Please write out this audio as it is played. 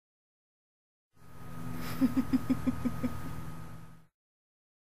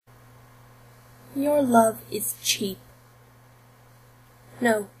Your love is cheap.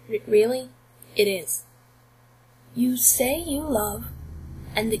 No, really, it is. You say you love,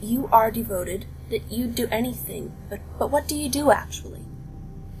 and that you are devoted, that you'd do anything, but what do you do actually?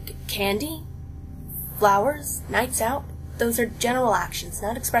 Candy? Flowers? Nights out? Those are general actions,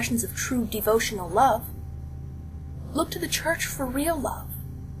 not expressions of true devotional love. Look to the church for real love.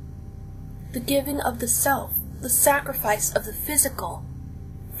 The giving of the self, the sacrifice of the physical,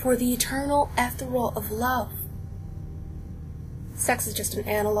 for the eternal ethereal of love. Sex is just an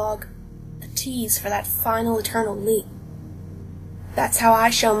analog, a tease for that final eternal leap. That's how I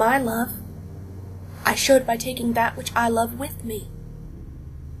show my love. I show it by taking that which I love with me.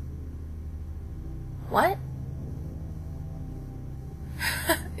 What?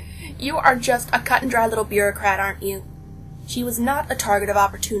 You are just a cut-and-dry little bureaucrat, aren't you? She was not a target of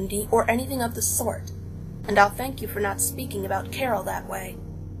opportunity or anything of the sort, and I'll thank you for not speaking about Carol that way.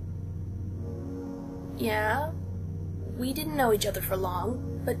 Yeah? We didn't know each other for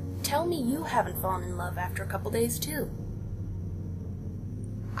long, but tell me you haven't fallen in love after a couple days, too.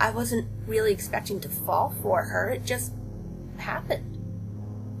 I wasn't really expecting to fall for her, it just happened.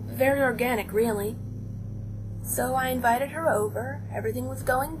 Very organic, really. So I invited her over, everything was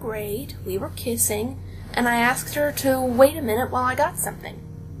going great, we were kissing, and I asked her to wait a minute while I got something.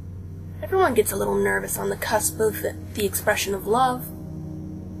 Everyone gets a little nervous on the cusp of the expression of love.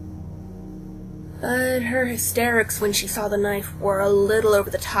 But her hysterics when she saw the knife were a little over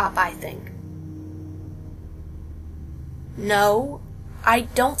the top, I think. No, I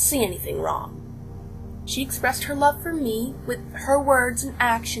don't see anything wrong. She expressed her love for me with her words and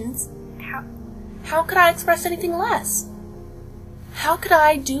actions. How could I express anything less? How could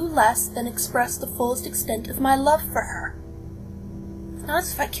I do less than express the fullest extent of my love for her? Not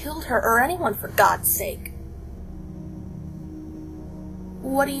as if I killed her or anyone, for God's sake.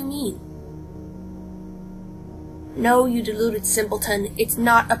 What do you mean? No, you deluded simpleton, it's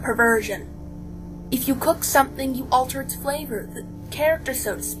not a perversion. If you cook something, you alter its flavor, the character,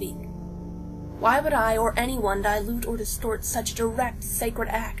 so to speak. Why would I or anyone dilute or distort such a direct, sacred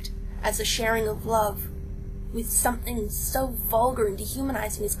act as the sharing of love with something so vulgar and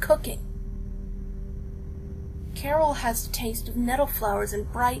dehumanizing as cooking? Carol has the taste of nettle flowers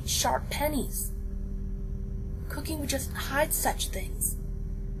and bright, sharp pennies. Cooking would just hide such things.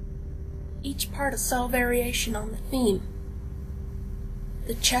 Each part a subtle variation on the theme.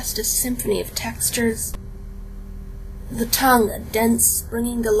 The chest a symphony of textures, the tongue a dense,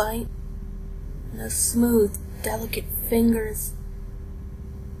 springing delight, and those smooth, delicate fingers.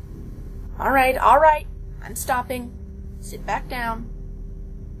 All right, I'm stopping. Sit back down.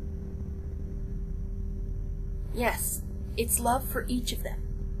 Yes, it's love for each of them.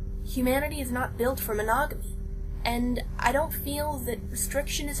 Humanity is not built for monogamy, and I don't feel that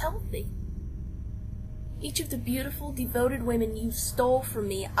restriction is healthy. Each of the beautiful, devoted women you stole from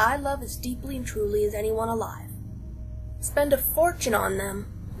me, I love as deeply and truly as anyone alive. Spend a fortune on them,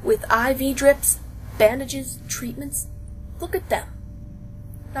 with IV drips, bandages, treatments. Look at them.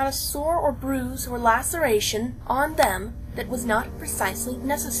 Not a sore or bruise or laceration on them that was not precisely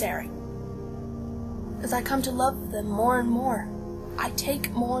necessary. As I come to love them more and more, I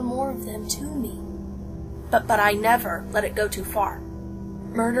take more and more of them to me. But I never let it go too far.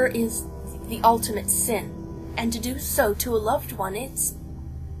 Murder is the ultimate sin, and to do so to a loved one, it's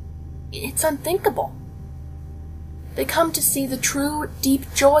unthinkable. They come to see the true,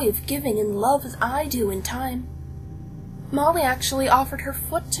 deep joy of giving and love as I do in time. Molly actually offered her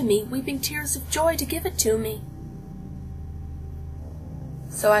foot to me, weeping tears of joy to give it to me.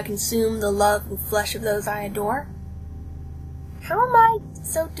 So I consume the love and flesh of those I adore? How am I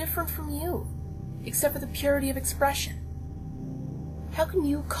so different from you, except for the purity of expression? How can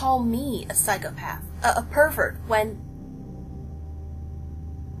you call me a psychopath, a pervert, when...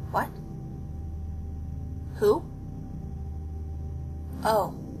 What? Who?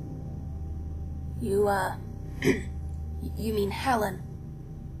 Oh. You, you mean Helen.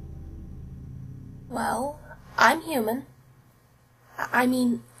 Well, I'm human. I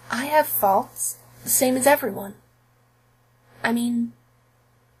mean, I have faults, the same as everyone. I mean,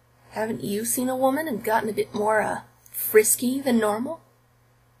 haven't you seen a woman and gotten a bit more, frisky than normal?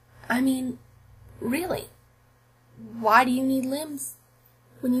 I mean, really, why do you need limbs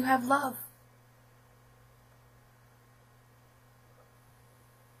when you have love?